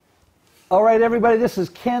All right, everybody, this is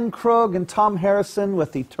Ken Krogh and Tom Harrison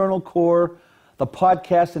with Eternal Core, the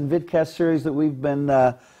podcast and vidcast series that we've been,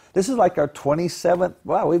 this is like our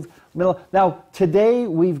 27th, now today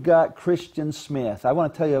we've got Christian Smith. I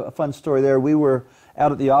want to tell you a fun story there. We were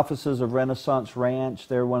out at the offices of Renaissance Ranch.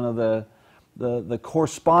 They're one of the core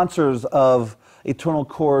sponsors of Eternal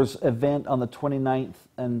Core's event on the 29th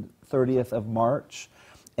and 30th of March.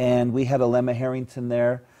 And we had Alema Harrington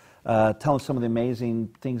there telling some of the amazing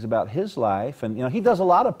things about his life. And, you know, he does a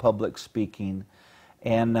lot of public speaking.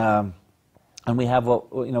 And we have,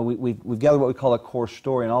 we've gathered what we call a core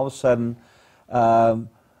story. And all of a sudden,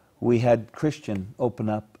 we had Christian open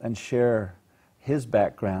up and share his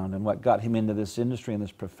background and what got him into this industry and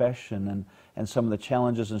this profession and some of the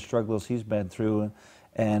challenges and struggles he's been through.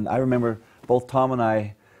 And I remember both Tom and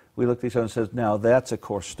I, we looked at each other and said, now that's a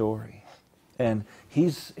core story. And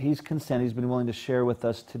he's consented, he's been willing to share with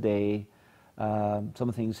us today some of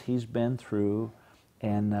the things he's been through.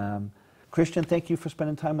 And Christian, thank you for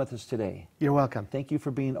spending time with us today. You're welcome. Thank you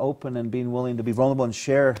for being open and being willing to be vulnerable and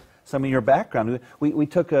share some of your background. We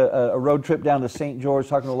took a road trip down to St. George,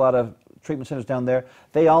 talking to a lot of treatment centers down there.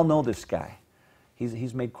 They all know this guy.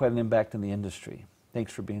 He's made quite an impact in the industry.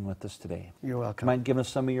 Thanks for being with us today. You're welcome. Mind giving us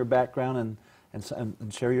some of your background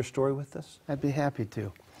and share your story with us? I'd be happy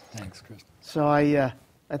to. Thanks, Christian. So I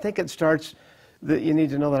think it starts that you need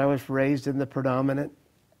to know that I was raised in the predominant,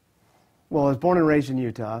 well, I was born and raised in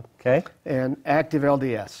Utah. Okay. And active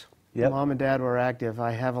LDS. Yep. Mom and Dad were active.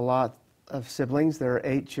 I have a lot of siblings. There are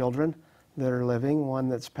 8 children that are living, 1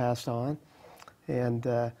 that's passed on.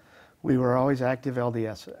 And we were always active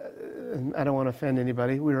LDS. I don't want to offend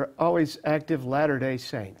anybody. We were always active Latter-day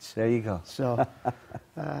Saints. There you go. So,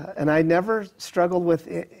 and I never struggled with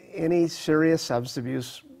any serious substance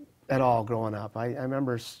abuse at all growing up. I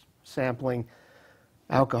remember sampling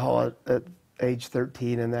alcohol at age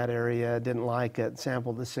 13 in that area. Didn't like it.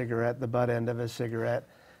 Sampled the cigarette, the butt end of a cigarette,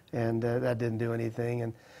 and that didn't do anything.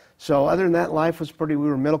 And so other than that, life was we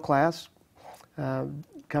were middle class.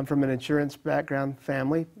 Come from an insurance background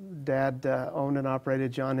family. Dad owned and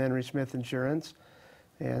operated John Henry Smith Insurance.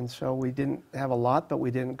 And so we didn't have a lot, but we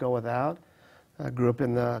didn't go without. Grew up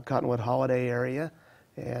in the Cottonwood Holiday area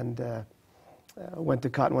and went to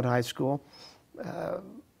Cottonwood High School.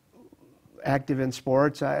 Active in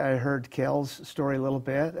sports. I heard Kel's story a little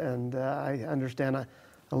bit, and I understand a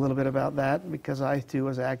little bit about that because I too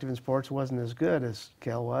was active in sports. Wasn't as good as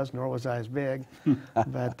Kel was, nor was I as big.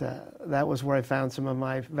 But that was where I found some of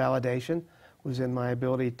my validation, was in my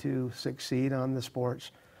ability to succeed on the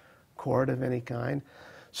sports court of any kind.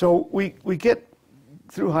 So we get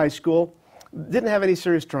through high school, didn't have any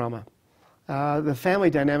serious trauma. The family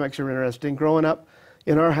dynamics are interesting. Growing up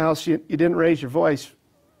in our house, you didn't raise your voice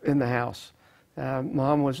in the house.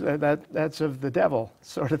 Mom was, that's of the devil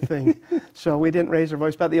sort of thing. So we didn't raise our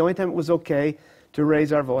voice. But the only time it was okay to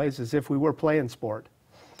raise our voice is if we were playing sport.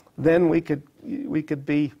 Then we could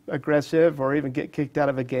be aggressive or even get kicked out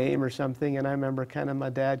of a game or something. And I remember kind of my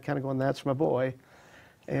dad kind of going, "That's my boy."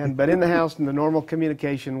 But in the house, and the normal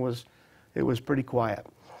communication was pretty quiet.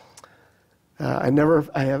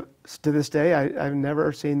 To this day, I've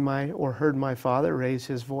never seen or heard my father raise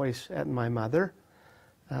his voice at my mother.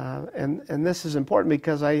 And this is important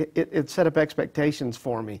because it set up expectations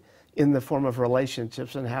for me in the form of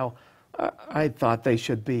relationships and how I thought they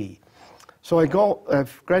should be. So I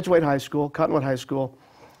graduate high school, Cottonwood High School.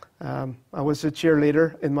 I was a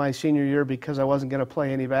cheerleader in my senior year because I wasn't going to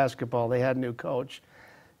play any basketball. They had a new coach.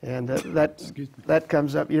 And that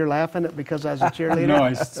comes up. You're laughing at because I was a cheerleader? No,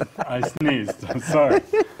 I sneezed. I'm sorry.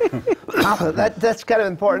 That's kind of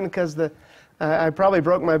important because I probably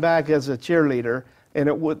broke my back as a cheerleader, and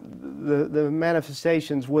the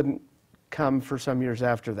manifestations wouldn't come for some years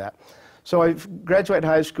after that. So I graduated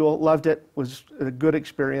high school, loved it, was a good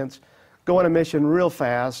experience. Go on a mission real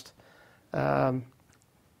fast. I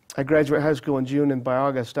graduated high school in June, and by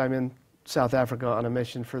August I'm in South Africa on a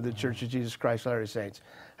mission for the Church of Jesus Christ Latter-day Saints.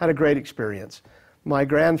 Had a great experience. My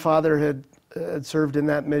grandfather had served in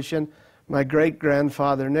that mission. My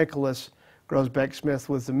great-grandfather, Nicholas Grosbeck Smith,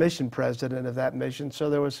 was the mission president of that mission, so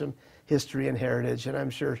there was some history and heritage, and I'm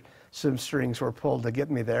sure some strings were pulled to get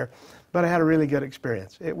me there. But I had a really good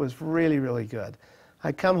experience. It was really, really good.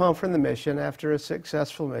 I come home from the mission after a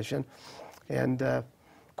successful mission, and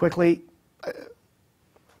quickly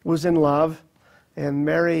was in love and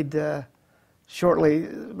married shortly,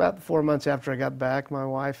 about 4 months after I got back, my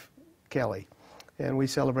wife, Kelly. And we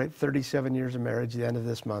celebrate 37 years of marriage at the end of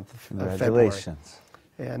this month, of February. Congratulations.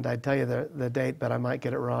 And I'd tell you the date, but I might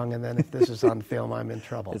get it wrong, and then if this is on film, I'm in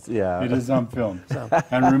trouble. Yeah. It is on film.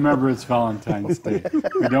 And remember, it's Valentine's Day.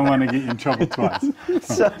 We don't want to get you in trouble twice.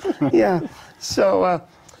 So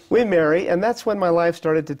we marry, and that's when my life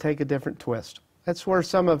started to take a different twist. That's where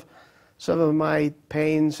some of my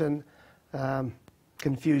pains and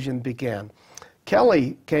confusion began.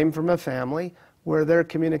 Kelly came from a family where their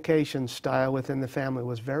communication style within the family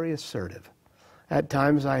was very assertive. At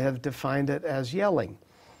times, I have defined it as yelling.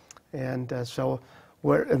 And so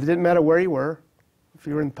it didn't matter where you were, if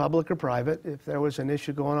you were in public or private, if there was an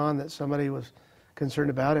issue going on that somebody was concerned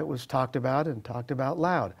about, it was talked about and talked about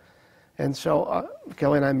loud. And so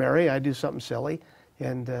Kelly and I marry, I do something silly,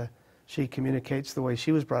 and she communicates the way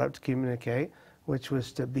she was brought up to communicate, which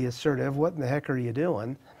was to be assertive. What in the heck are you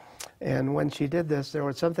doing? And when she did this, there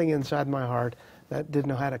was something inside my heart that didn't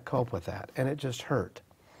know how to cope with that, and it just hurt.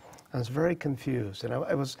 I was very confused, and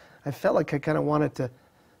I felt like I kind of wanted to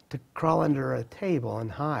crawl under a table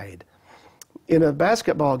and hide. In a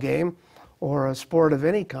basketball game or a sport of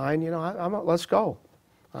any kind, you know, let's go.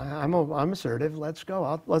 I'm assertive. Let's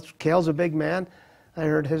go. Cale's a big man. I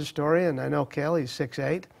heard his story, and I know Cale. He's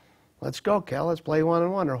 6'8". Let's go, Cale. Let's play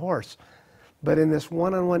one-on-one or horse. But in this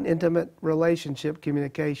one-on-one intimate relationship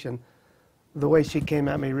communication, the way she came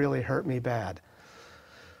at me really hurt me bad.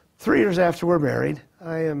 3 years after we're married,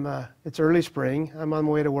 it's early spring. I'm on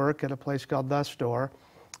my way to work at a place called The Store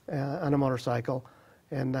on a motorcycle,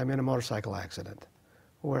 and I'm in a motorcycle accident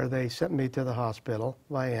where they sent me to the hospital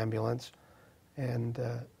by ambulance, and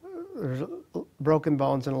there's broken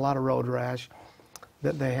bones and a lot of road rash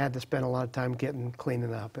that they had to spend a lot of time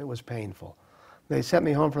cleaning up. It was painful. They sent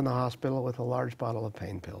me home from the hospital with a large bottle of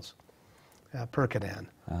pain pills, Percodan.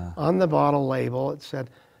 On the bottle label, it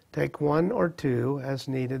said, take 1 or 2 as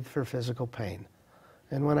needed for physical pain.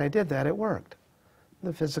 And when I did that, it worked.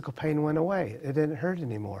 The physical pain went away. It didn't hurt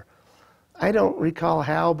anymore. I don't recall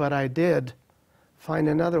how, but I did find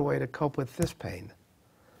another way to cope with this pain.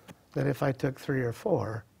 That if I took 3 or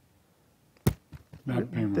 4,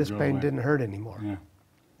 this pain didn't hurt anymore. Yeah.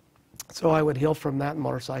 So I would heal from that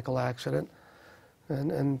motorcycle accident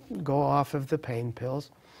and go off of the pain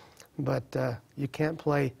pills. But you can't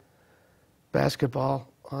play basketball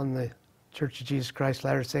on the Church of Jesus Christ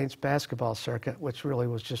Latter-day Saints basketball circuit, which really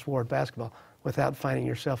was just ward basketball, without finding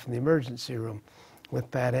yourself in the emergency room with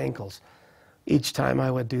bad ankles. Each time I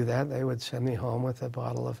would do that, they would send me home with a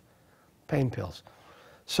bottle of pain pills.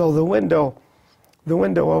 So the window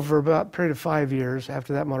over about a period of 5 years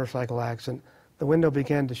after that motorcycle accident, the window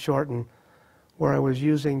began to shorten where I was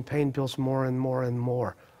using pain pills more and more and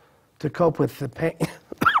more to cope with the pain,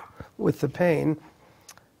 with the pain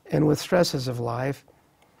and with stresses of life.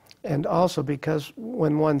 And also because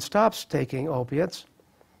when one stops taking opiates,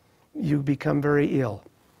 you become very ill.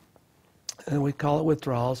 And we call it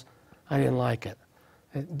withdrawals. I didn't like it.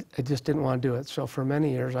 I just didn't want to do it. So for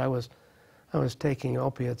many years I was taking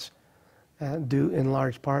opiates due in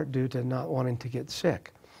large part due to not wanting to get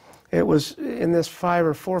sick. It was in this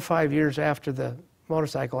 4 or 5 years after the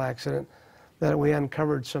motorcycle accident that we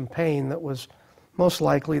uncovered some pain that was most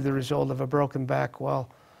likely the result of a broken back while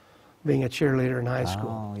being a cheerleader in high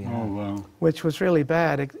school. Oh, yeah. Oh, wow. Which was really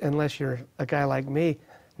bad unless you're a guy like me.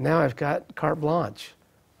 Now I've got carte blanche.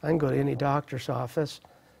 I can go to any doctor's office,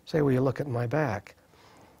 say, will you look at my back?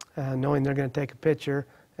 Knowing they're going to take a picture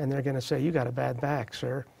and they're going to say, you got a bad back,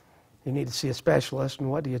 sir. You need to see a specialist, and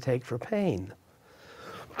what do you take for pain?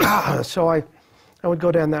 So I would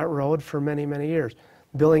go down that road for many, many years,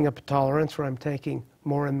 building up a tolerance where I'm taking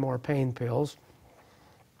more and more pain pills.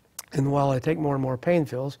 And while I take more and more pain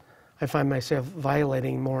pills, I find myself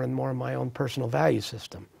violating more and more my own personal value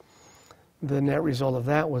system. The net result of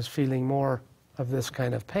that was feeling more of this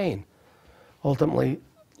kind of pain. Ultimately,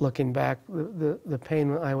 looking back, the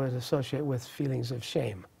pain I would associate with feelings of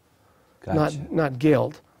shame, Gotcha. not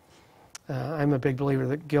guilt. I'm a big believer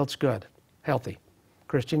that guilt's good, healthy.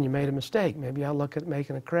 Christian, you made a mistake. Maybe I'll look at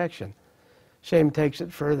making a correction. Shame takes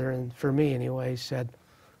it further, and for me anyway, said,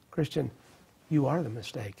 Christian, you are the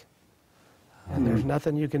mistake. And there's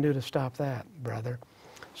nothing you can do to stop that, brother.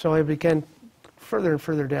 So I began further and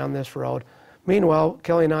further down this road. Meanwhile,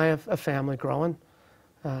 Kelly and I have a family growing,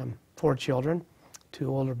 4 children, 2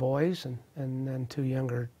 older boys and then 2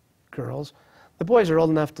 younger girls. The boys are old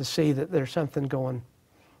enough to see that there's something going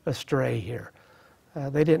astray here.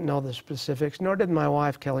 They didn't know the specifics, nor did my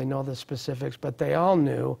wife, Kelly, know the specifics, but they all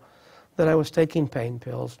knew that I was taking pain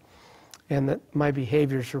pills and that my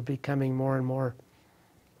behaviors were becoming more and more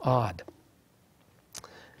odd.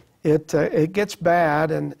 It gets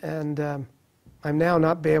bad, and I'm now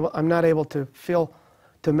not able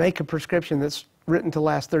to make a prescription that's written to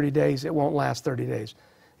last 30 days. It won't last 30 days.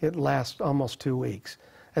 it lasts almost 2 weeks.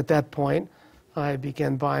 At that point, I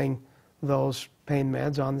began buying those pain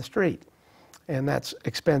meds on the street, and that's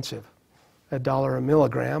expensive. $1 a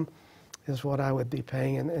milligram is what I would be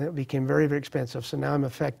paying, and it became very, very expensive. So now I'm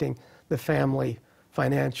affecting the family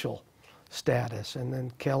financial status, and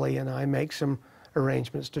then Kelly and I make some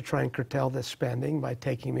arrangements to try and curtail this spending by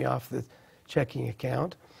taking me off the checking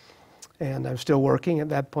account. And I'm still working. At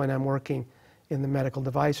that point, I'm working in the medical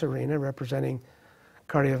device arena, representing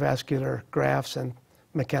cardiovascular grafts and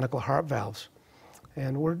mechanical heart valves.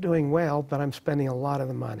 And we're doing well, but I'm spending a lot of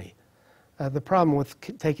the money. The problem with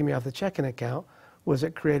taking me off the checking account was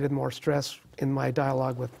it created more stress in my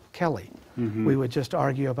dialogue with Kelly. We would just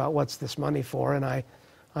argue about what's this money for, and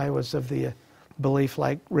I was of the belief,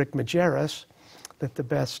 like Rick Majerus, that the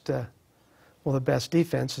best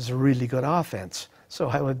defense is a really good offense. So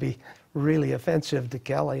I would be really offensive to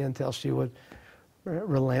Kelly until she would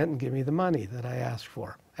relent and give me the money that I asked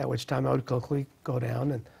for, at which time I would quickly go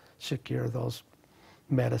down and secure those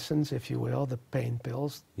medicines, if you will, the pain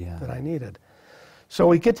pills that I needed. So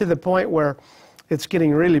we get to the point where it's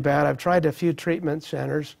getting really bad. I've tried a few treatment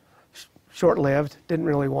centers, short-lived, didn't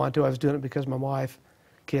really want to. I was doing it because my wife,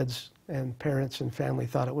 kids, and parents and family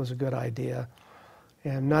thought it was a good idea.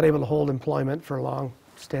 And not able to hold employment for long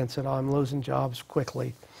stints at all. I'm losing jobs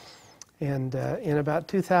quickly. And in about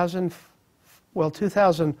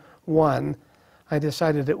 2001, I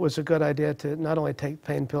decided it was a good idea to not only take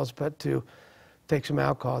pain pills, but to take some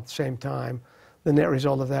alcohol at the same time. The net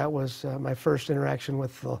result of that was my first interaction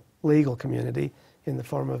with the legal community in the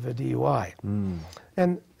form of a DUI.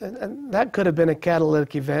 And that could have been a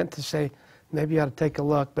catalytic event to say, maybe you ought to take a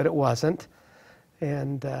look, but it wasn't.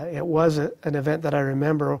 And it was an event that I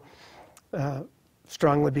remember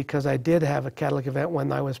strongly because I did have a catalytic event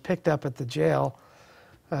when I was picked up at the jail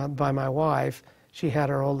by my wife. She had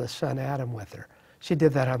her oldest son, Adam, with her. She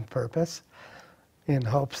did that on purpose in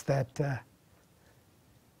hopes that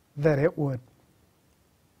it would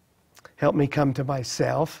help me come to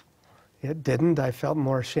myself. It didn't. I felt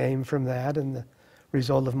more shame from that, and the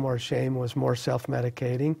result of more shame was more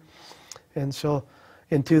self-medicating. And so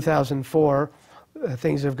in 2004,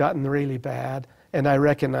 things have gotten really bad, and I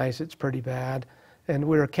recognize it's pretty bad. And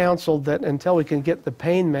we were counseled that until we can get the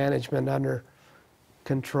pain management under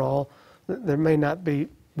control, there may not be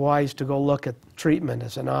wise to go look at treatment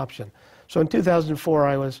as an option. So in 2004,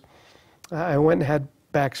 I went and had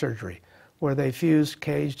back surgery, where they fused,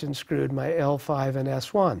 caged, and screwed my L5 and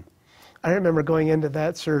S1. I remember going into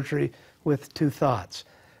that surgery with two thoughts.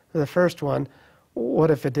 The first one,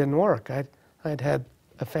 what if it didn't work? I'd had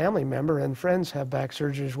a family member and friends have back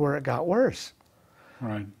surgeries where it got worse.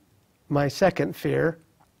 Right. My second fear,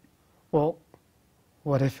 well,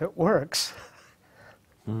 what if it works?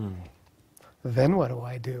 Then what do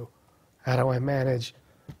I do? How do I manage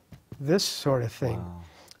this sort of thing? Wow.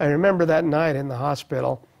 I remember that night in the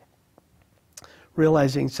hospital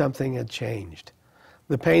realizing something had changed.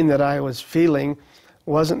 The pain that I was feeling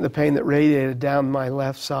wasn't the pain that radiated down my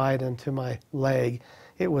left side and to my leg.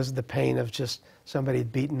 It was the pain of just somebody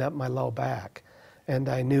beating up my low back. And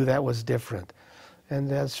I knew that was different.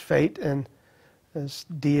 And as fate and as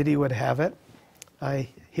deity would have it, I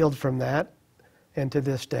healed from that, and to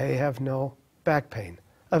this day have no back pain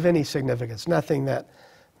of any significance. Nothing that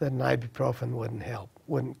an ibuprofen wouldn't help,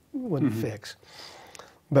 wouldn't fix.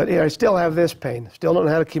 But yeah, I still have this pain. Still don't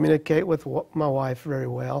know how to communicate with my wife very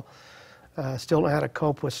well. Still don't know how to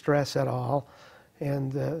cope with stress at all.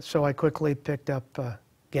 And so I quickly picked up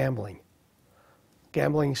gambling.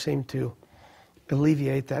 Gambling seemed to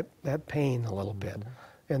alleviate that pain a little bit.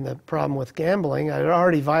 And the problem with gambling, I had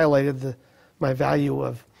already violated my value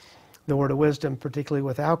of the word of wisdom, particularly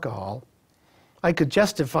with alcohol. I could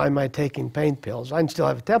justify my taking pain pills. I still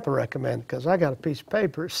have a temper recommend because I got a piece of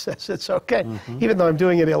paper that says it's okay, even though I'm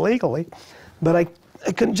doing it illegally. But I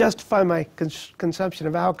couldn't justify my consumption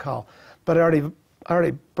of alcohol. But I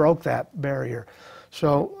already broke that barrier.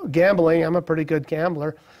 So gambling, I'm a pretty good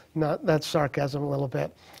gambler. That's sarcasm a little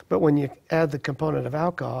bit. But when you add the component of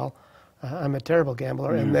alcohol, I'm a terrible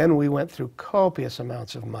gambler. And then we went through copious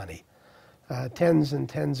amounts of money, tens and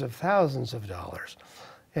tens of thousands of dollars.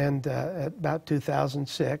 And at about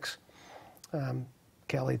 2006,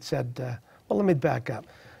 Kelly had said, well, let me back up.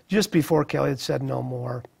 Just before Kelly had said no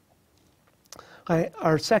more,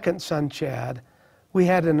 our second son, Chad, we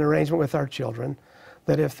had an arrangement with our children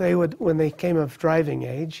that if they would, when they came of driving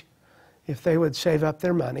age, if they would save up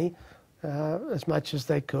their money as much as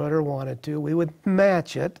they could or wanted to, we would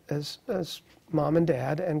match it as mom and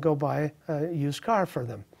dad and go buy a used car for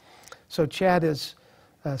them. So Chad is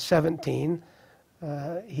 17.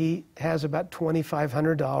 He has about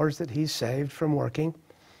 $2,500 that he's saved from working.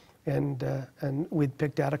 and we'd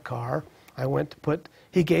picked out a car. I went to put,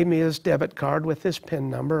 he gave me his debit card with his PIN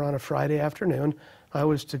number on a Friday afternoon. I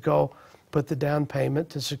was to go put the down payment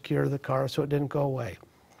to secure the car so it didn't go away.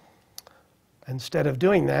 Instead of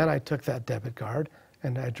doing that, I took that debit card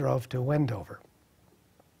and I drove to Wendover.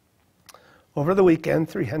 Over the weekend,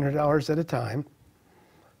 $300 at a time,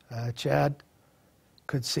 Chad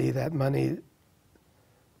could see that money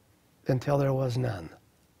until there was none.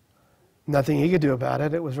 Nothing he could do about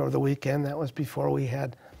it. It was over the weekend. That was before we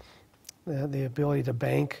had the ability to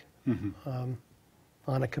bank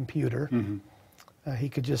on a computer. He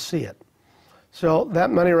could just see it. So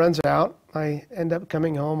that money runs out. I end up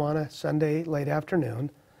coming home on a Sunday late afternoon,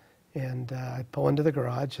 and I pull into the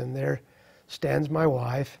garage, and there stands my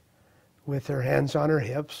wife with her hands on her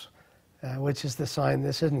hips, which is the sign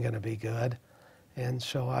this isn't going to be good. And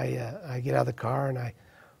so I get out of the car and I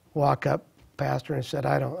walk up past her and said,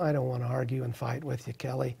 I don't want to argue and fight with you,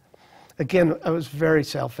 Kelly. Again, I was very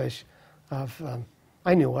selfish.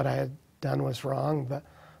 I knew what I had done was wrong, but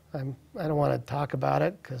I don't want to talk about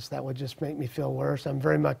it because that would just make me feel worse. I'm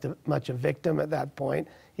very much a victim at that point,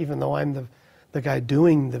 even though I'm the guy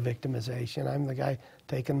doing the victimization. I'm the guy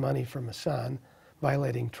taking money from a son,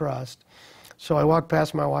 violating trust. So I walked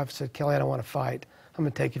past my wife and said, Kelly, I don't want to fight. I'm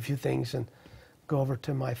going to take a few things and go over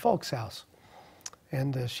to my folks' house.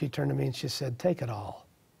 And she turned to me and she said, take it all.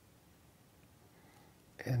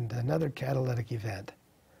 And another catalytic event.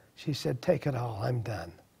 She said, take it all. I'm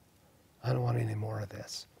done. I don't want any more of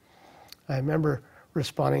this. I remember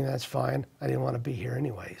responding, that's fine. I didn't want to be here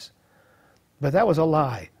anyways. But that was a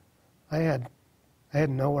lie. I had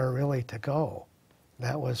nowhere really to go.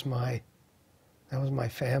 That was my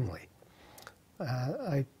family.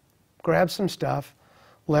 I grabbed some stuff,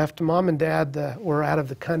 left. Mom and Dad were out of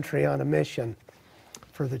the country on a mission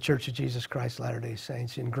for the Church of Jesus Christ Latter-day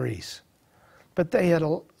Saints in Greece. But they had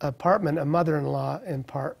an apartment, a mother-in-law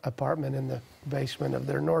apartment in the basement of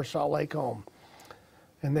their North Salt Lake home.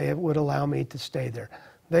 And they would allow me to stay there.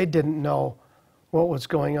 They didn't know what was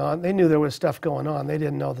going on. They knew there was stuff going on. They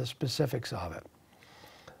didn't know the specifics of it.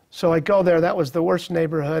 So I go there. That was the worst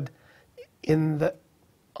neighborhood on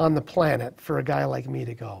the planet for a guy like me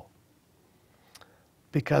to go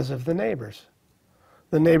because of the neighbors.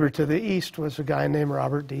 The neighbor to the east was a guy named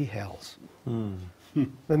Robert D. Hells.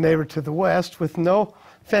 The neighbor to the west, with no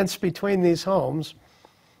fence between these homes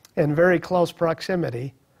and very close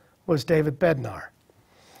proximity, was David Bednar.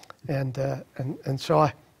 And so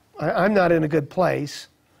I'm not in a good place,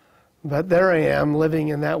 but there I am living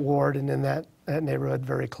in that ward and in that neighborhood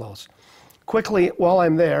very close. Quickly, while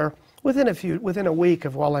I'm there, within a week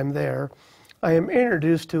of while I'm there, I am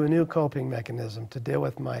introduced to a new coping mechanism to deal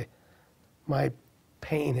with my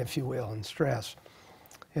pain, if you will, and stress.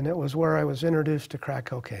 And it was where I was introduced to crack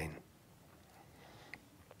cocaine.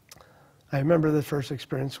 I remember the first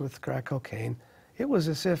experience with crack cocaine. It was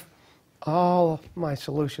as if all my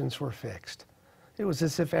solutions were fixed. It was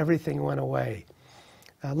as if everything went away.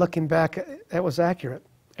 Looking back, that was accurate.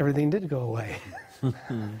 Everything did go away.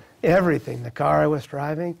 Everything. The car I was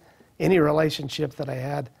driving, any relationship that I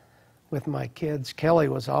had with my kids. Kelly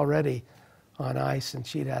was already on ice, and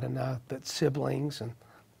she'd had enough, but siblings and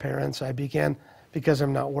parents. I began, because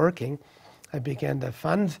I'm not working, I began to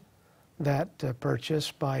fund that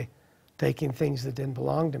purchase by taking things that didn't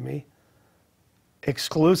belong to me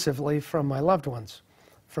exclusively from my loved ones,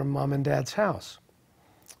 from Mom and Dad's house.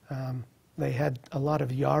 They had a lot of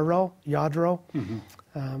Lladro.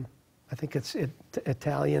 I think it's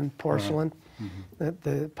Italian porcelain that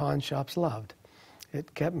the pawn shops loved.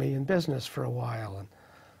 It kept me in business for a while,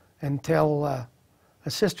 until a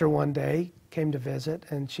sister one day came to visit,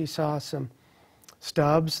 and she saw some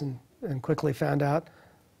stubs and quickly found out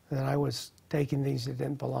that I was taking things that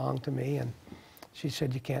didn't belong to me, and she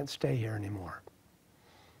said, you can't stay here anymore.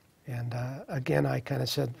 And again, I kind of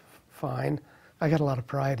said, fine. I got a lot of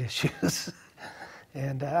pride issues,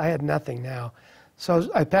 and I had nothing now. So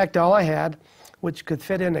I packed all I had, which could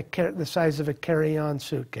fit in the size of a carry-on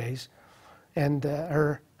suitcase, and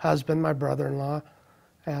her husband, my brother-in-law,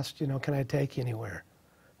 asked, can I take you anywhere?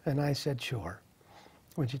 And I said, sure.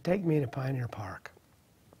 Would you take me to Pioneer Park?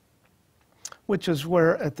 Which was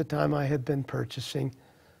where, at the time, I had been purchasing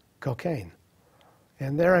cocaine.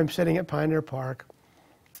 And there I'm sitting at Pioneer Park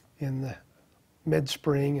in the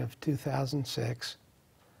mid-spring of 2006,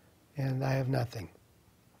 and I have nothing.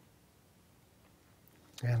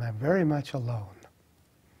 And I'm very much alone.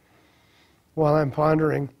 While I'm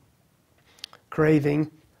pondering,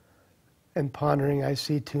 craving, and pondering, I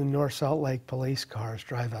see two North Salt Lake police cars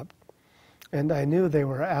drive up. And I knew they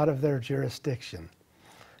were out of their jurisdiction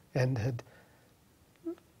and had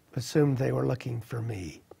assumed they were looking for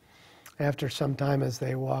me. After some time, as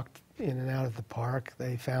they walked in and out of the park,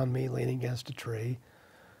 they found me leaning against a tree.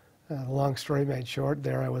 Long story made short,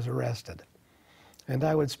 there I was arrested. And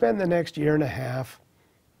I would spend the next year and a half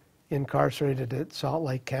incarcerated at Salt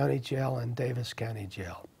Lake County Jail and Davis County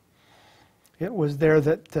Jail. It was there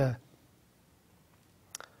that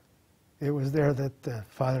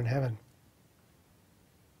Father in Heaven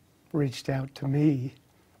reached out to me.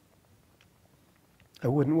 I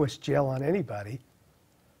wouldn't wish jail on anybody,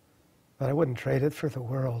 but I wouldn't trade it for the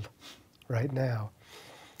world right now.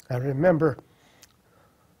 I remember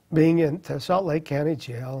being in Salt Lake County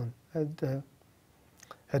Jail and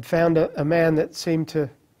had found a man that seemed to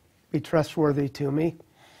be trustworthy to me.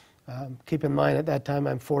 Keep in mind, at that time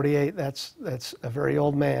I'm 48. That's a very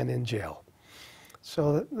old man in jail.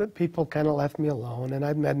 So the people kind of left me alone, and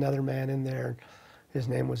I'd met another man in there. His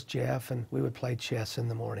name was Jeff, and we would play chess in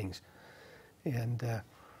the mornings, and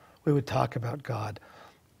we would talk about God.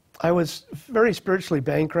 I was very spiritually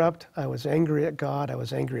bankrupt. I was angry at God. I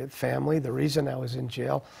was angry at family. The reason I was in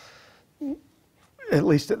jail, at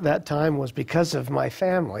least at that time, was because of my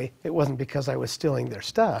family. It wasn't because I was stealing their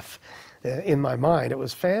stuff. In my mind, it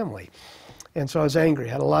was family. And so I was angry.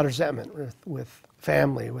 I had a lot of resentment with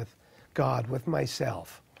family, with God, with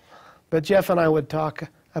myself. But Jeff and I would talk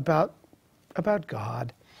about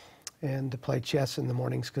God and to play chess in the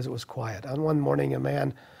mornings because it was quiet. On one morning, a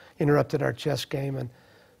man interrupted our chess game and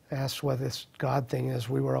asked what this God thing is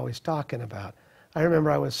we were always talking about. I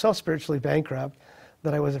remember I was so spiritually bankrupt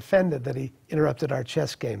that I was offended that he interrupted our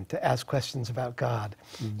chess game to ask questions about God.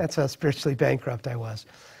 Mm-hmm. That's how spiritually bankrupt I was.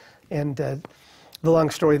 And the long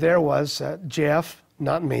story there was Jeff,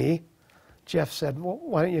 not me, Jeff said, well,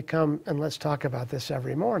 why don't you come and let's talk about this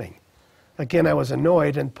every morning? Again, I was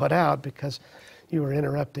annoyed and put out because you were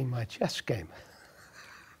interrupting my chess game.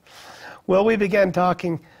 Well, we began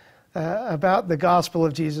talking about the gospel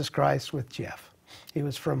of Jesus Christ with Jeff. He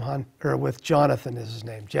was with Jonathan is his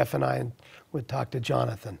name. Jeff and I would talk to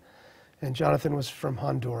Jonathan. And Jonathan was from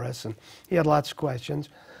Honduras, and he had lots of questions.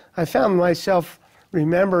 I found myself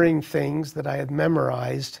remembering things that I had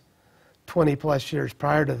memorized 20 plus years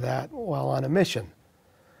prior to that while on a mission.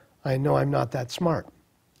 I know I'm not that smart.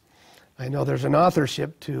 I know there's an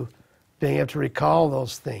authorship to being able to recall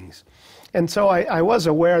those things. And so I was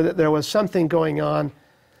aware that there was something going on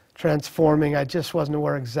transforming. I just wasn't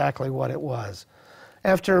aware exactly what it was.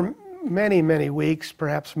 After many, many weeks,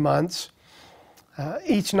 perhaps months,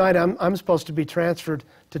 each night I'm supposed to be transferred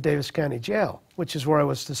to Davis County Jail, which is where I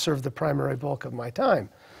was to serve the primary bulk of my time.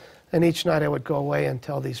 And each night I would go away and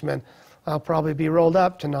tell these men, I'll probably be rolled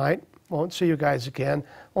up tonight, won't see you guys again,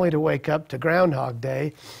 only to wake up to Groundhog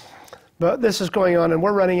Day. But this is going on, and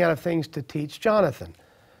we're running out of things to teach Jonathan.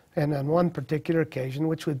 And on one particular occasion,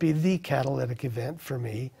 which would be the catalytic event for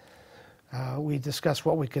me, we discussed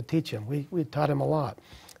what we could teach him. We taught him a lot.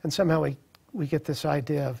 And somehow we get this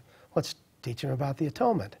idea of, let's teach him about the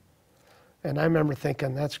atonement. And I remember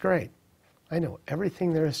thinking, that's great. I know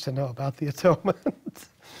everything there is to know about the atonement.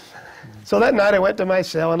 So that night I went to my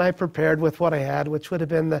cell and I prepared with what I had, which would have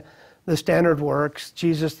been the standard works,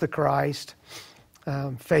 Jesus the Christ,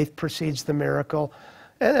 faith precedes the miracle,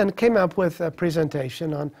 and came up with a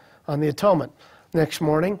presentation on the atonement. Next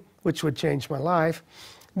morning, which would change my life,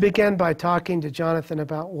 began by talking to Jonathan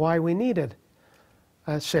about why we needed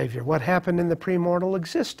a Savior, what happened in the premortal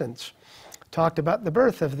existence, talked about the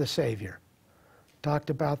birth of the Savior, talked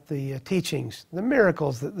about the teachings, the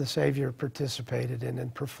miracles that the Savior participated in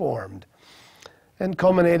and performed, and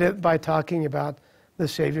culminated by talking about the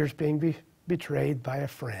Savior's being betrayed by a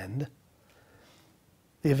friend,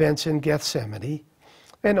 the events in Gethsemane,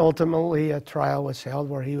 and ultimately a trial was held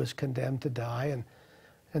where he was condemned to die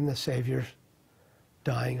and the Savior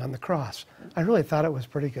dying on the cross. I really thought it was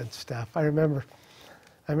pretty good stuff. I remember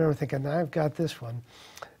thinking, I've got this one.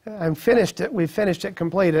 We finished it,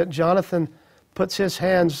 completed. Jonathan puts his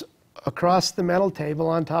hands across the metal table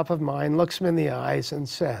on top of mine, looks him in the eyes, and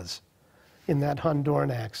says, in that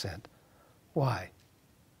Honduran accent, why?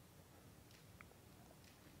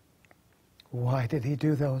 Why did he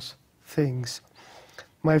do those things?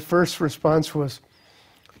 My first response was,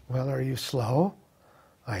 well, are you slow?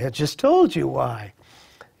 I had just told you why.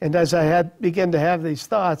 And as I began to have these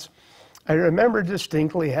thoughts, I remember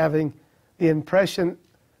distinctly having the impression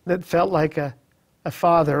that felt like a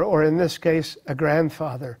father, or in this case, a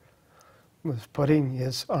grandfather, was putting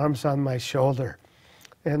his arms on my shoulder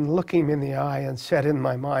and looking me in the eye and said in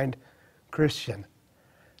my mind, Christian,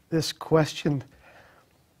 this question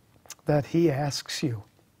that he asks you,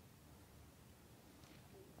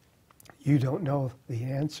 you don't know the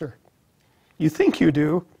answer. You think you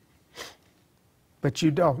do, but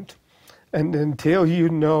you don't. And until you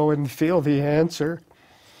know and feel the answer,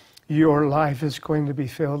 your life is going to be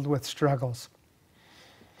filled with struggles.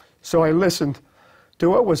 So I listened to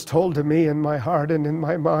what was told to me in my heart and in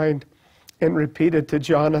my mind and repeated to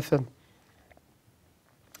Jonathan.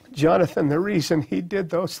 Jonathan, the reason he did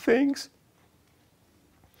those things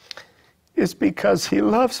is because he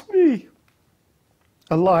loves me.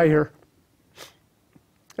 A liar,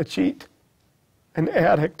 a cheat, an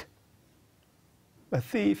addict, a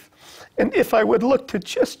thief. And if I would look to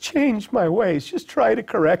just change my ways, just try to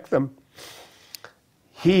correct them,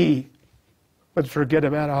 he would forget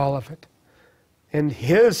about all of it. And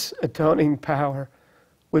his atoning power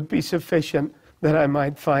would be sufficient that I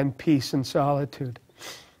might find peace and solitude.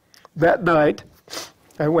 That night,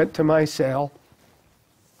 I went to my cell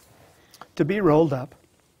to be rolled up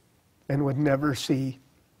and would never see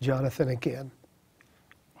Jonathan again.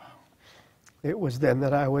 Wow. It was then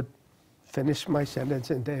that I would finish my sentence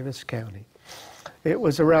in Davis County. It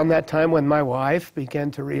was around that time when my wife began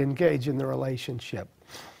to re-engage in the relationship.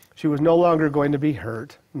 She was no longer going to be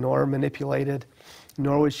hurt, nor manipulated,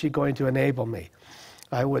 nor was she going to enable me.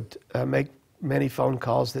 I would make many phone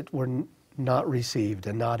calls that were not received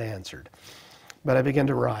and not answered. But I began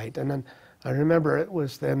to write, and then I remember it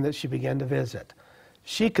was then that she began to visit.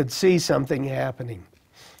 She could see something happening.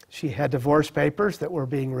 She had divorce papers that were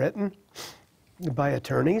being written by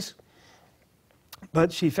attorneys,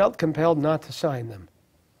 but she felt compelled not to sign them.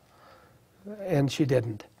 And she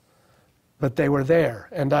didn't. But they were there.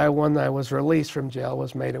 And when I was released from jail,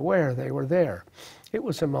 was made aware they were there. It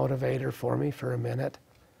was a motivator for me for a minute.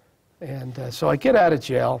 And so I get out of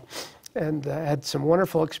jail and had some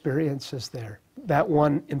wonderful experiences there. That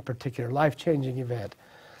one in particular, life-changing event.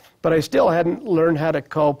 But I still hadn't learned how to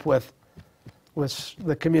cope with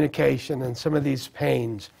the communication and some of these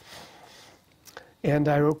pains. And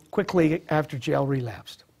I quickly, after jail,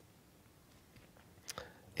 relapsed.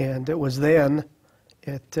 And it was then,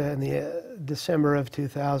 in the December of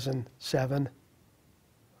 2007,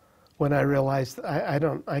 when I realized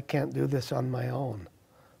I can't do this on my own.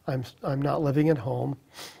 I'm not living at home.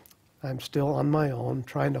 I'm still on my own,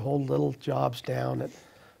 trying to hold little jobs down at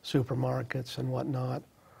supermarkets and whatnot.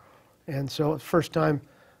 And so the first time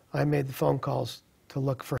I made the phone calls to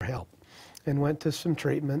look for help and went to some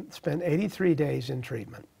treatment, spent 83 days in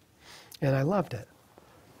treatment. And I loved it.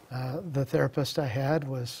 The therapist I had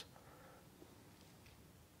was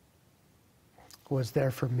there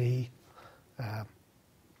for me.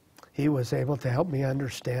 He was able to help me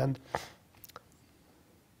understand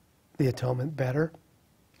the atonement better.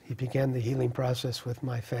 He began the healing process with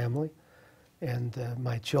my family and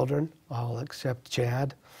my children, all except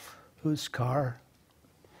Chad, whose car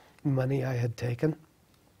money I had taken.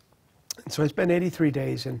 And so I spent 83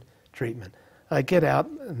 days in treatment. I get out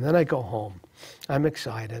and then I go home. I'm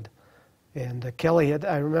excited. And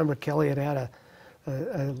I remember Kelly had a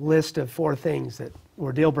list of 4 things that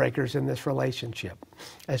were deal breakers in this relationship.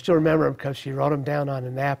 I still remember them because she wrote them down on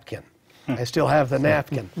a napkin. I still have the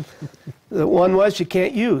napkin. The one was you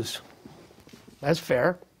can't use. That's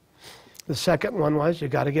fair. The second one was you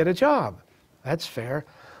got to get a job. That's fair.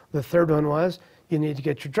 The third one was you need to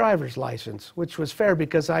get your driver's license, which was fair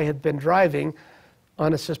because I had been driving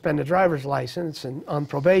on a suspended driver's license, and on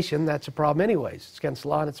probation, that's a problem anyways. It's against the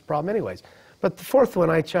law and it's a problem anyways. But the fourth one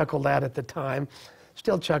I chuckled at the time,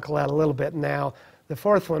 still chuckle at a little bit now. The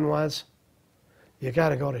fourth one was you got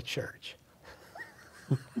to go to church.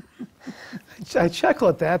 I chuckle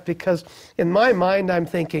at that because in my mind I'm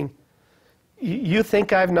thinking, you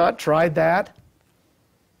think I've not tried that?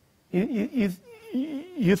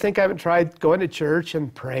 You think I haven't tried going to church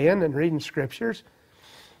and praying and reading scriptures?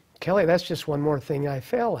 Kelly, that's just one more thing I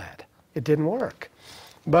fail at. It didn't work.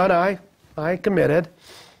 But I committed.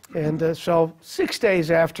 And so 6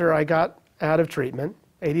 days after I got out of treatment,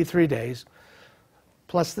 83 days,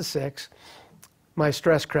 plus the 6, my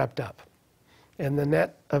stress crept up. And the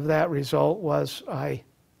net of that result was I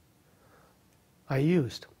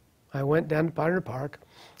used. I went down to Pioneer Park.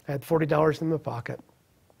 I had $40 in my pocket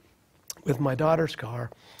with my daughter's car.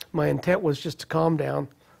 My intent was just to calm down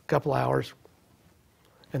a couple hours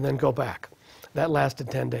and then go back. That lasted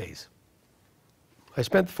 10 days. I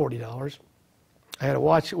spent the $40. I had a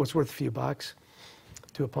watch that was worth a few bucks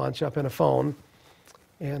to a pawn shop and a phone.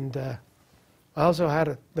 And I also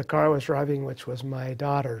had the car I was driving, which was my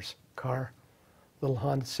daughter's car, little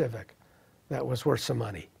Honda Civic. That was worth some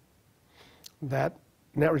money. That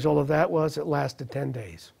net result of that was it lasted 10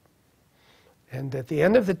 days. And at the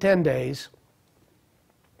end of the 10 days,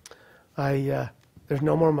 there's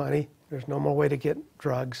no more money. There's no more way to get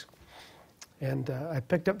drugs. And I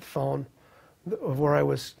picked up the phone of where I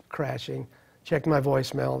was crashing, checked my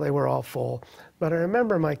voicemail. They were all full. But I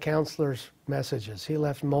remember my counselor's messages. He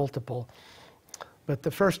left multiple. But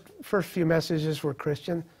the first few messages were,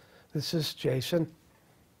 Christian, this is Jason,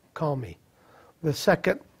 call me. The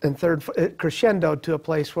second and third, it crescendoed to a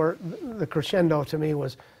place where the crescendo to me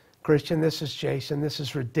was, Christian, this is Jason, this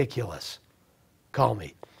is ridiculous, call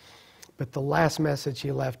me. But the last message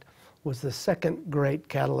he left was the second great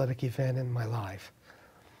catalytic event in my life.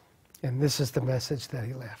 And this is the message that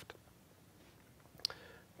he left.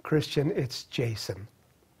 Christian, it's Jason.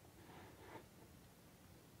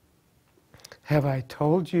 Have I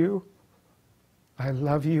told you I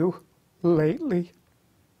love you lately?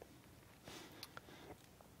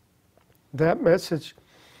 That message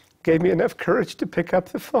gave me enough courage to pick up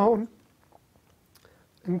the phone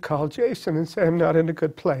and call Jason and say, I'm not in a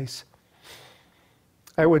good place.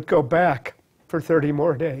 I would go back for 30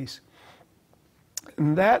 more days.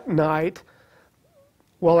 And that night,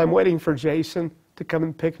 while I'm waiting for Jason to come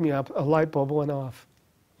and pick me up, a light bulb went off.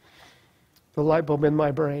 The light bulb in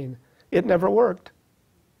my brain. It never worked.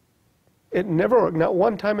 It never worked. Not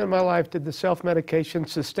one time in my life did the self-medication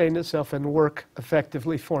sustain itself and work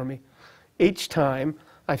effectively for me. Each time,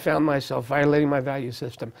 I found myself violating my value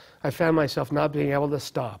system. I found myself not being able to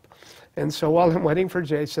stop. And so while I'm waiting for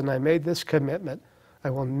Jason, I made this commitment. I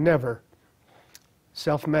will never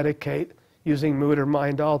self-medicate using mood or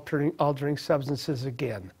mind-altering substances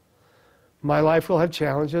again. My life will have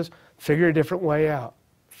challenges. Figure a different way out.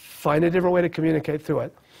 Find a different way to communicate through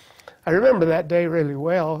it. I remember that day really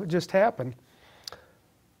well. It just happened.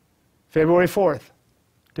 February 4th,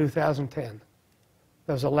 2010.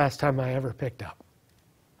 That was the last time I ever picked up.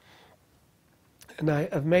 And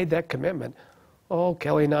I've made that commitment. Oh,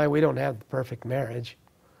 Kelly and I, we don't have the perfect marriage.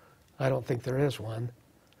 I don't think there is one.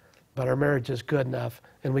 But our marriage is good enough,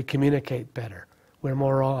 and we communicate better. We're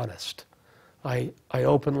more honest. I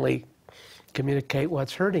openly communicate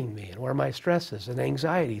what's hurting me and where my stresses and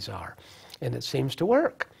anxieties are. And it seems to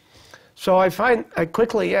work. So I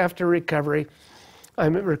quickly, after recovery,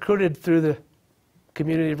 I'm recruited through the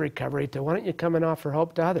community of recovery to, why don't you come and offer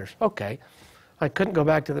hope to others? Okay. I couldn't go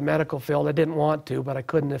back to the medical field. I didn't want to, but I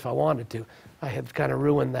couldn't if I wanted to. I had kind of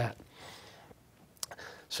ruined that.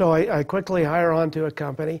 So I quickly hire on to a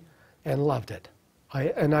company and loved it.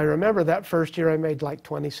 And I remember that first year I made like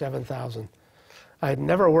 $27,000. I had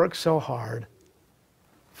never worked so hard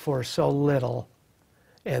for so little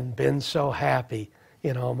and been so happy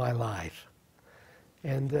in all my life.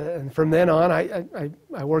 And from then on,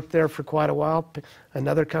 I worked there for quite a while.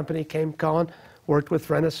 Another company came calling, worked with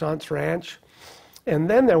Renaissance Ranch. And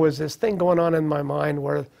then there was this thing going on in my mind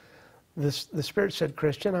where the Spirit said,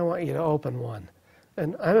 Christian, I want you to open one.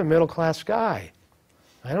 And I'm a middle-class guy.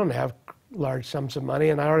 I don't have large sums of money,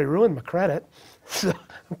 and I already ruined my credit. So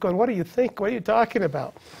I'm going, what do you think? What are you talking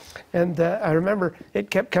about? And I remember it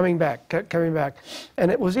kept coming back.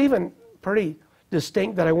 And it was even pretty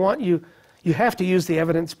distinct that I want you have to use the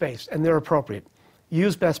evidence base, and they're appropriate.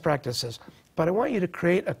 Use best practices. But I want you to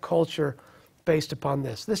create a culture based upon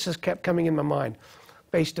this. This has kept coming in my mind.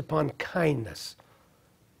 Based upon kindness,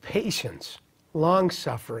 patience,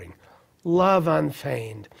 long-suffering, love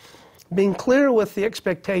unfeigned, being clear with the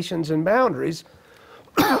expectations and boundaries,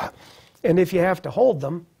 and if you have to hold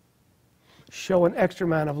them, show an extra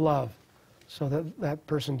amount of love so that that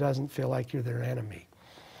person doesn't feel like you're their enemy.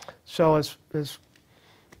 So as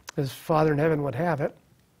Father in Heaven would have it,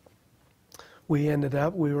 we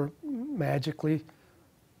were magically,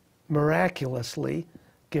 miraculously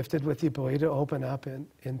gifted with the ability to open up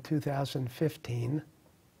in 2015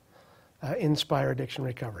 Inspire Addiction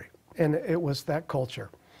Recovery. And it was that culture.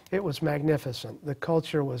 It was magnificent. The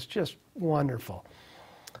culture was just wonderful.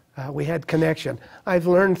 We had connection. I've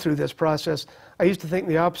learned through this process, I used to think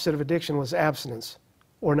the opposite of addiction was abstinence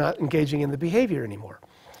or not engaging in the behavior anymore.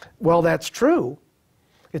 Well, that's true.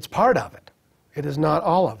 It's part of it. It is not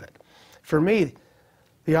all of it. For me,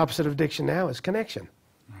 the opposite of addiction now is connection.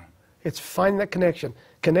 It's finding that connection,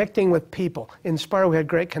 connecting with people. In Inspire, we had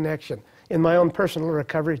great connection. In my own personal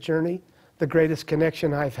recovery journey, the greatest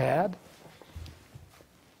connection I've had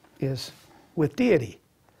is with deity,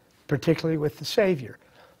 particularly with the Savior.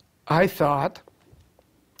 I thought,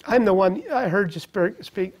 I'm the one, I heard you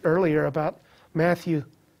speak earlier about Matthew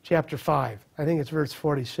chapter 5, I think it's verse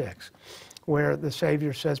 46, where the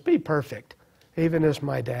Savior says, be perfect, even as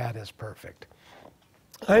my dad is perfect.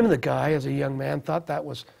 I'm the guy, as a young man, thought that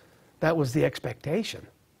was the expectation.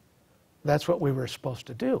 That's what we were supposed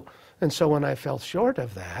to do. And so when I fell short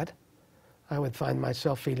of that, I would find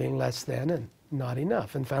myself feeling less than and not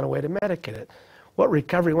enough, and found a way to medicate it. What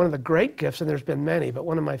recovery, one of the great gifts, and there's been many, but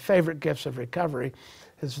one of my favorite gifts of recovery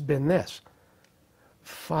has been this.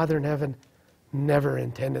 Father in Heaven never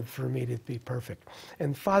intended for me to be perfect.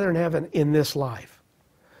 And Father in heaven in this life.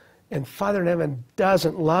 And Father in heaven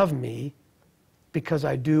doesn't love me because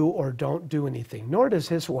I do or don't do anything, nor does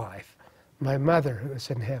his wife, my mother who is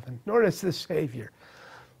in heaven, nor does the Savior.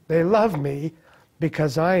 They love me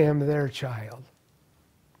because I am their child.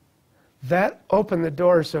 That opened the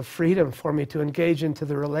doors of freedom for me to engage into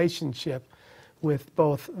the relationship with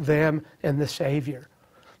both them and the Savior.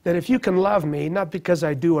 That if you can love me, not because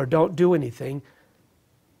I do or don't do anything,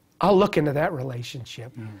 I'll look into that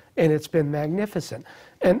relationship. And it's been magnificent.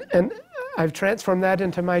 And I've transformed that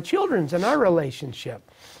into my children's and our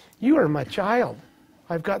relationship. You are my child.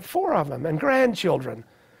 I've got 4 of them and grandchildren.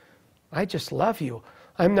 I just love you.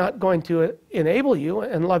 I'm not going to enable you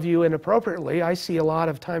and love you inappropriately. I see a lot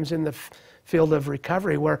of times in the field of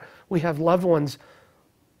recovery where we have loved ones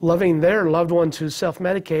loving their loved ones who's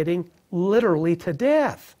self-medicating literally to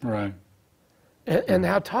death. Right. And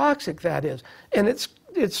how toxic that is. And it's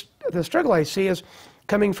the struggle I see is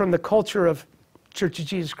coming from the culture of Church of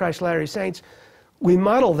Jesus Christ of Latter-day Saints. We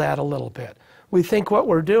muddle that a little bit. We think what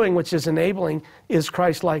we're doing, which is enabling, is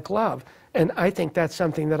Christ-like love. And I think that's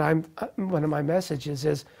something that one of my messages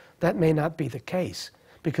is that may not be the case,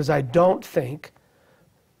 because I don't think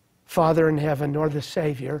Father in heaven nor the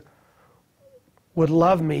Savior would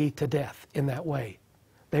love me to death in that way.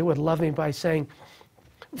 They would love me by saying,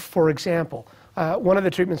 for example, one of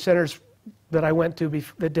the treatment centers that I went to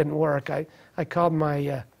that didn't work, I called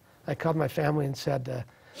my family and said,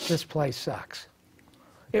 this place sucks.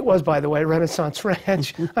 It was, by the way, Renaissance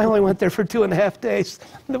Ranch. I only went there for 2.5 days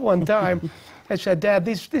the one time. I said, Dad,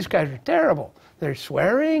 these guys are terrible. They're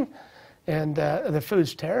swearing, and the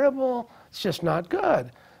food's terrible. It's just not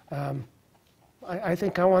good. I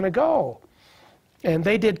think I want to go. And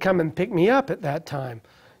they did come and pick me up at that time.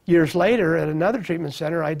 Years later, at another treatment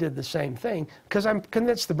center, I did the same thing, because I'm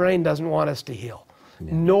convinced the brain doesn't want us to heal,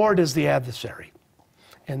 nor does the adversary.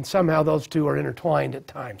 And somehow those two are intertwined at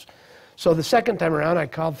times. So the second time around, I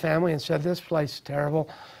called family and said, this place is terrible.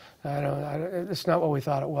 It's not what we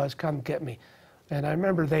thought it was. Come get me. And I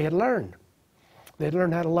remember they had learned. They'd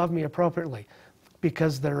learned how to love me appropriately,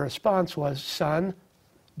 because their response was, son,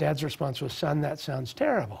 Dad's response was, son, that sounds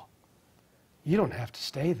terrible. You don't have to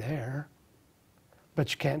stay there,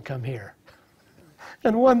 but you can't come here.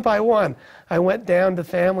 And one by one, I went down to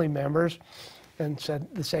family members and said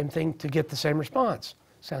the same thing to get the same response.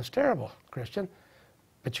 Sounds terrible, Christian,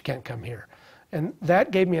 but you can't come here. And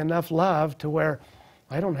that gave me enough love to where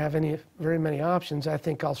I don't have very many options. I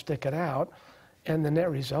think I'll stick it out. And the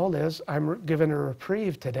net result is I'm given a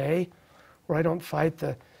reprieve today where I don't fight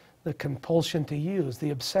the compulsion to use,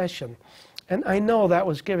 the obsession. And I know that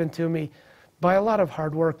was given to me by a lot of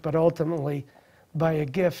hard work, but ultimately by a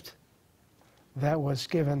gift that was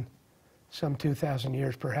given some 2,000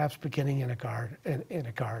 years, perhaps beginning in a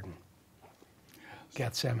garden,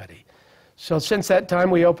 Gethsemane. So since that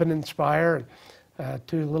time, we opened Inspire. A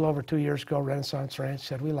little over 2 years ago, Renaissance Ranch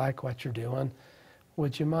said, we like what you're doing.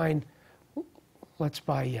 Would you mind, let's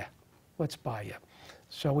buy you. Let's buy you.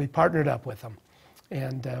 So we partnered up with them.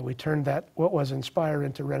 And we turned what was Inspire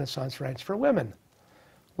into Renaissance Ranch for Women,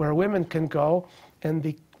 where women can go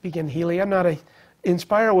and begin healing.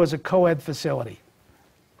 Inspire was a co-ed facility.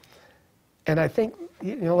 And I think,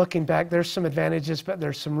 looking back, there's some advantages, but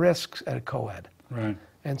there's some risks at a co-ed. Right.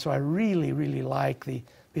 And so I really, really like the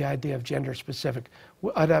idea of gender specific.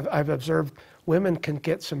 I've observed women can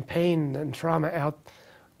get some pain and trauma out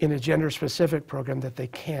in a gender specific program that they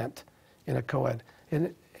can't in a co-ed.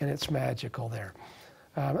 And it's magical there.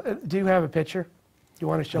 Do you have a picture? Do you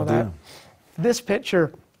want to show that? This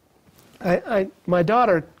picture, my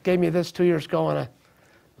daughter gave me this 2 years ago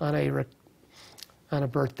on a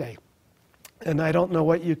birthday. And I don't know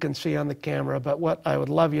what you can see on the camera, but what I would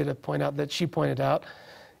love you to point out that she pointed out,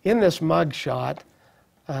 in this mug shot,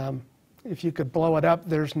 if you could blow it up,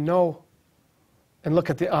 and look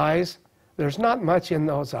at the eyes, there's not much in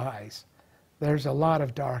those eyes. There's a lot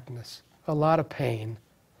of darkness, a lot of pain,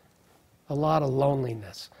 a lot of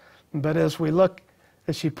loneliness. But as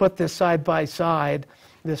she put this side by side,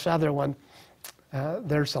 this other one,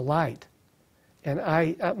 there's a light. And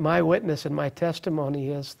my witness and my testimony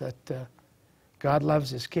is that God loves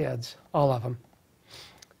his kids, all of them,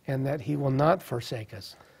 and that he will not forsake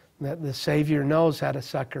us, and that the Savior knows how to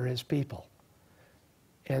succor his people,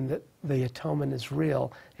 and that the atonement is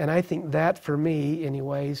real. And I think that, for me,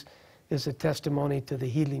 anyways, is a testimony to the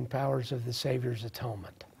healing powers of the Savior's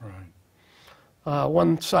atonement. Right.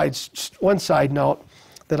 One side note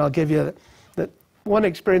that I'll give you, that one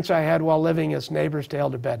experience I had while living as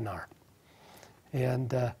Neighborsdale to Bednar.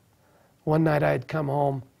 And one night I had come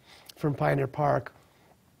home from Pioneer Park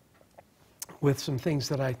with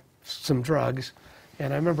some drugs.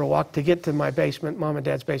 And I remember to get to my basement, Mom and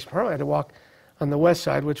Dad's basement, I had to walk on the west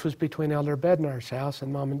side, which was between Elder Bednar's house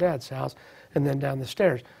and Mom and Dad's house, and then down the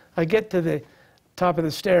stairs. I get to the top of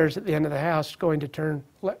the stairs at the end of the house, going to turn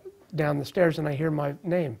down the stairs, and I hear my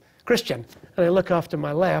name, Christian. And I look off to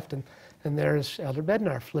my left, and there's Elder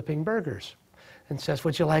Bednar flipping burgers and says,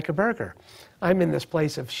 "Would you like a burger?" I'm in this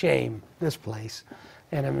place of shame, this place.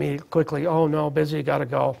 And immediately, quickly, "Oh no, busy, gotta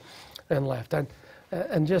go," and left.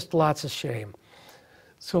 And just lots of shame.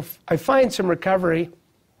 So I find some recovery,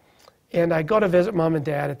 and I go to visit Mom and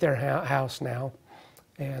Dad at their house now.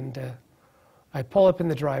 And I pull up in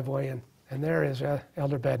the driveway, and there is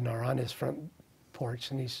Elder Bednar on his front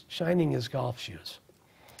porch, and he's shining his golf shoes.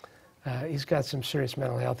 He's got some serious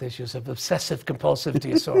mental health issues of obsessive compulsive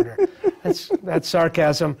disorder. That's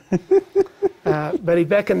sarcasm. But he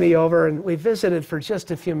beckoned me over, and we visited for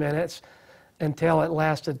just a few minutes until it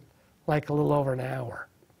lasted like a little over an hour.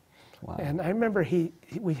 Wow. And I remember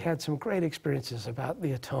we had some great experiences about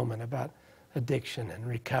the atonement, about addiction and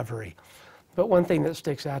recovery. But one thing that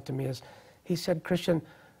sticks out to me is he said, "Christian,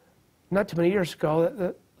 not too many years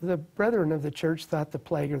ago, the brethren of the church thought the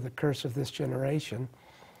plague or the curse of this generation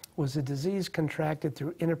was a disease contracted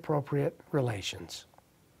through inappropriate relations."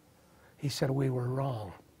 He said, "We were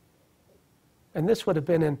wrong." And this would have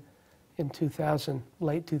been in 2000,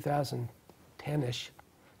 late 2010-ish.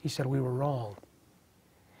 He said, "We were wrong.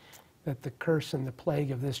 That the curse and the plague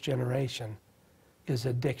of this generation is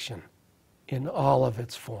addiction in all of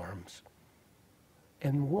its forms,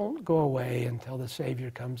 and won't go away until the Savior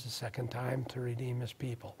comes a second time to redeem his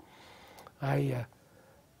people." I've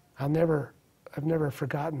never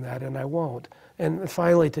forgotten that, and I won't. And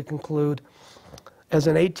finally, to conclude, as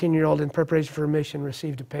an 18-year-old in preparation for a mission,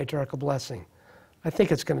 received a patriarchal blessing. I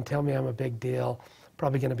think it's going to tell me I'm a big deal,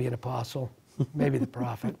 probably going to be an apostle, maybe the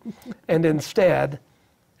prophet. And instead,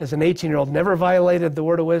 as an 18-year-old, never violated the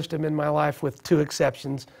word of wisdom in my life, with two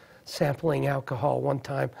exceptions: sampling alcohol one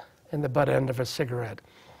time and the butt end of a cigarette.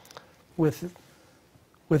 With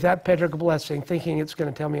that patriarchal blessing, thinking it's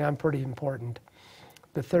going to tell me I'm pretty important,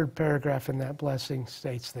 the third paragraph in that blessing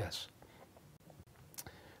states this: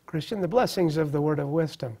 "Christian, the blessings of the word of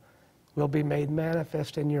wisdom will be made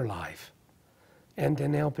manifest in your life and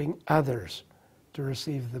in helping others to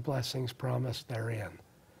receive the blessings promised therein."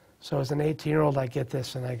 So as an 18-year-old, I get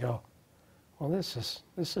this and I go, well, this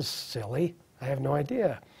is silly. I have no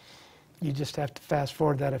idea. You just have to fast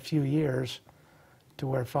forward that a few years to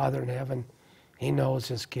where Father in heaven, he knows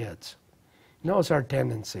his kids, knows our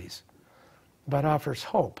tendencies, but offers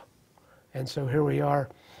hope. And so here we are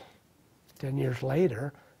 10 years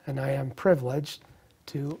later, and I am privileged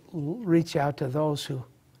to reach out to those who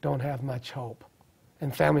don't have much hope,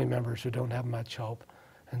 and family members who don't have much hope,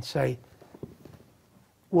 and say,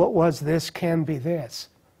 what was this can be this,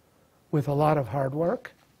 with a lot of hard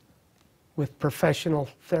work, with professional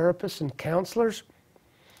therapists and counselors,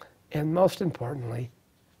 and most importantly,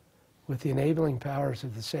 with the enabling powers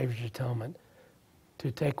of the Savior's atonement to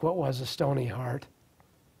take what was a stony heart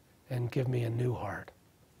and give me a new heart.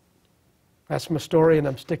 That's my story, and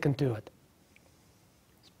I'm sticking to it.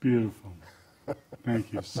 It's beautiful.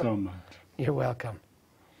 Thank you so much. You're welcome.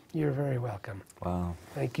 You're very welcome. Wow.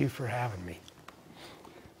 Thank you for having me.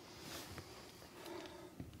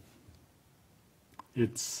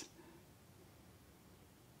 It's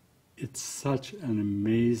such an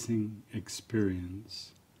amazing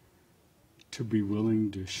experience to be willing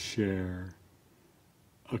to share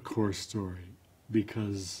a core story,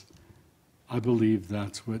 because I believe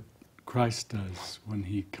that's what Christ does when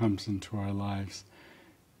he comes into our lives.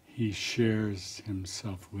 He shares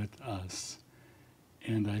himself with us.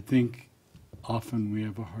 And I think often we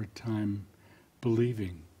have a hard time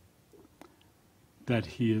believing that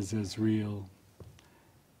he is as real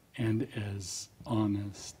and as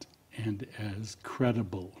honest and as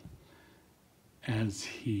credible as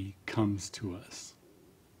he comes to us.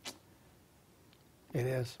 It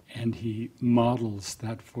is. And he models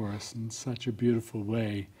that for us in such a beautiful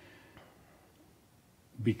way,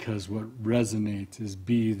 because what resonates is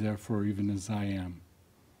be therefore even as I am.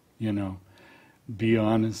 You know, be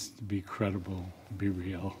honest, be credible, be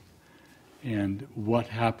real. And what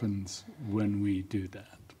happens when we do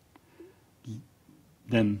that?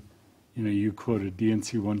 Then, you know, you quoted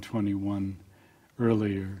D&C 121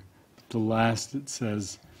 earlier. The last it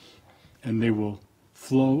says, and they will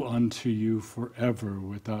flow unto you forever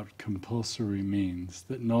without compulsory means,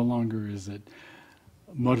 that no longer is it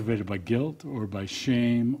motivated by guilt or by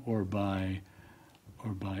shame or by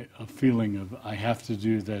a feeling of I have to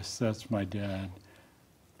do this, that's my dad,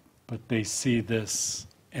 but they see this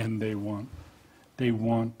and they want they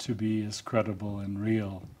want to be as credible and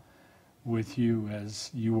real with you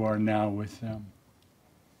as you are now with them.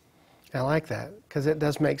 I like that because it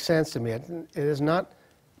does make sense to me. It is not.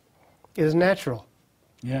 It is natural.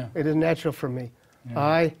 Yeah. It is natural for me.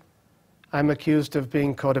 Yeah. I'm accused of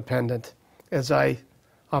being codependent as I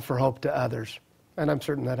offer hope to others, and I'm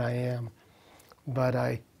certain that I am. But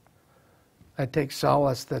I take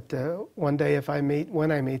solace that one day,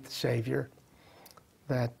 when I meet the Savior,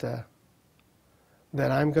 that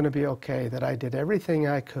I'm going to be okay. That I did everything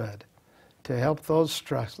I could to help those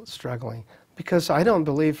struggling. Because I don't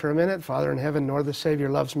believe for a minute, Father in heaven, nor the Savior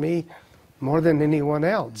loves me more than anyone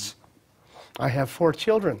else. I have 4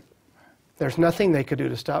 children. There's nothing they could do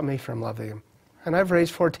to stop me from loving them. And I've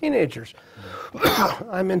raised 4 teenagers.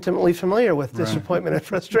 I'm intimately familiar with disappointment and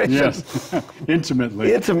frustration. Yes,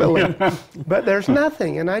 intimately. Intimately. But there's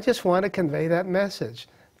nothing. And I just want to convey that message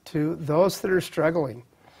to those that are struggling,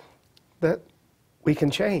 that we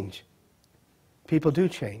can change. People do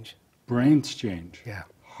change. Brains change. Yeah.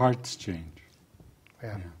 Hearts change.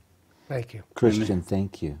 Yeah. Yeah. Thank you. Christian,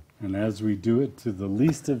 thank you. And as we do it to the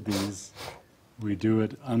least of these, we do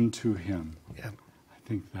it unto Him. Yeah. I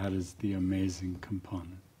think that is the amazing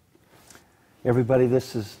component. Everybody,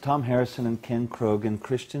 this is Tom Harrison and Ken Krogh and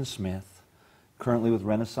Christian Smith, currently with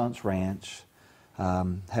Renaissance Ranch,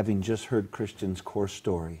 having just heard Christian's core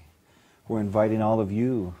story. We're inviting all of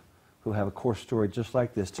you who have a core story just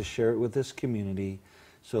like this to share it with this community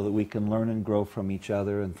so that we can learn and grow from each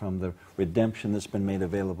other and from the redemption that's been made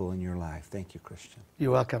available in your life. Thank you, Christian.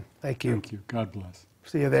 You're welcome. Thank you. Thank you. God bless.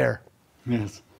 See you there. Yes.